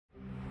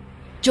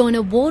Join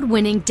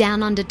award-winning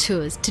Down Under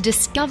tours to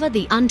discover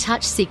the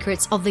untouched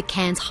secrets of the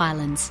Cairns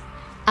Highlands.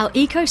 Our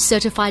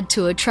eco-certified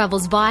tour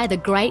travels via the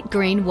Great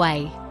Green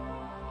Way.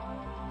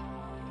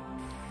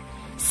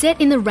 Set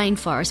in the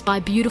rainforest by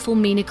beautiful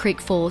Mina Creek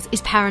Falls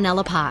is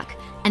Paranella Park,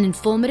 an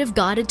informative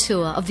guided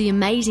tour of the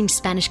amazing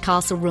Spanish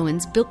castle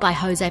ruins built by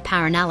Jose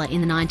Paranella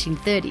in the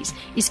 1930s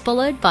is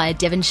followed by a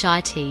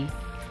Devonshire tea.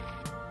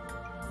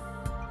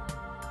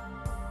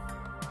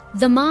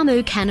 The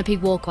Marmoo Canopy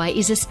Walkway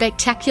is a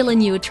spectacular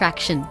new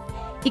attraction.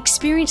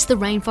 Experience the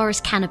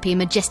rainforest canopy and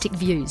majestic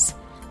views.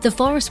 The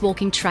forest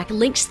walking track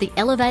links the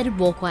elevated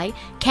walkway,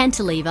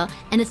 cantilever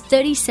and a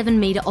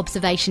 37-metre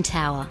observation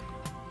tower.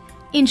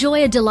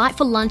 Enjoy a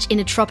delightful lunch in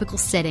a tropical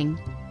setting.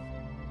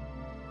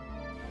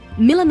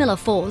 Milla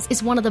Falls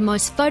is one of the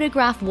most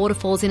photographed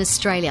waterfalls in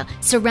Australia,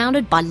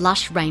 surrounded by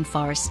lush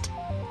rainforest.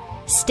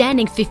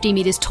 Standing 50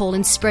 metres tall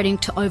and spreading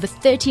to over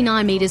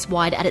 39 metres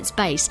wide at its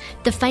base,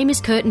 the famous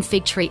curtain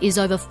fig tree is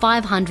over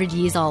 500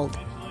 years old.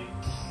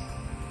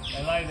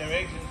 They lay their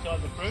eggs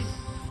inside the fruit.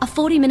 A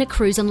 40-minute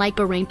cruise on Lake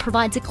Barine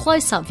provides a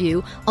close-up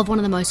view of one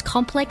of the most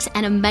complex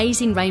and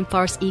amazing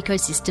rainforest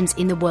ecosystems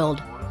in the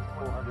world.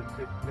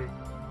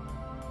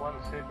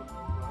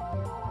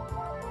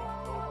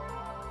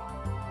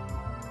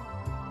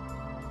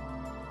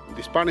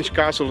 The Spanish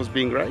castle has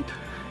been great.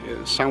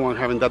 Someone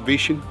having that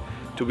vision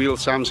to build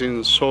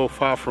something so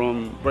far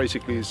from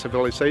basically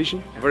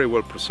civilization, very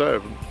well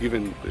preserved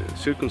given the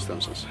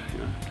circumstances.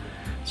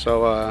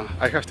 So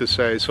I have to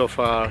say, so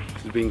far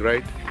it's been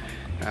great.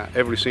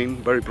 Everything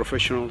very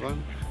professional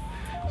done.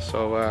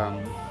 So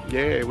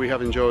yeah, we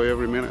have enjoyed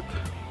every minute.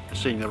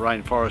 Seeing the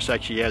rainforest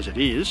actually as it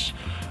is,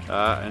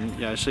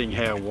 and seeing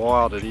how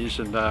wild it is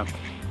and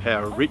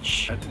how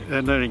rich,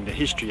 and learning the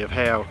history of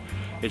how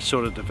it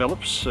sort of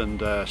develops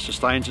and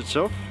sustains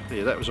itself.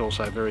 Yeah, that was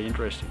also very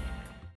interesting.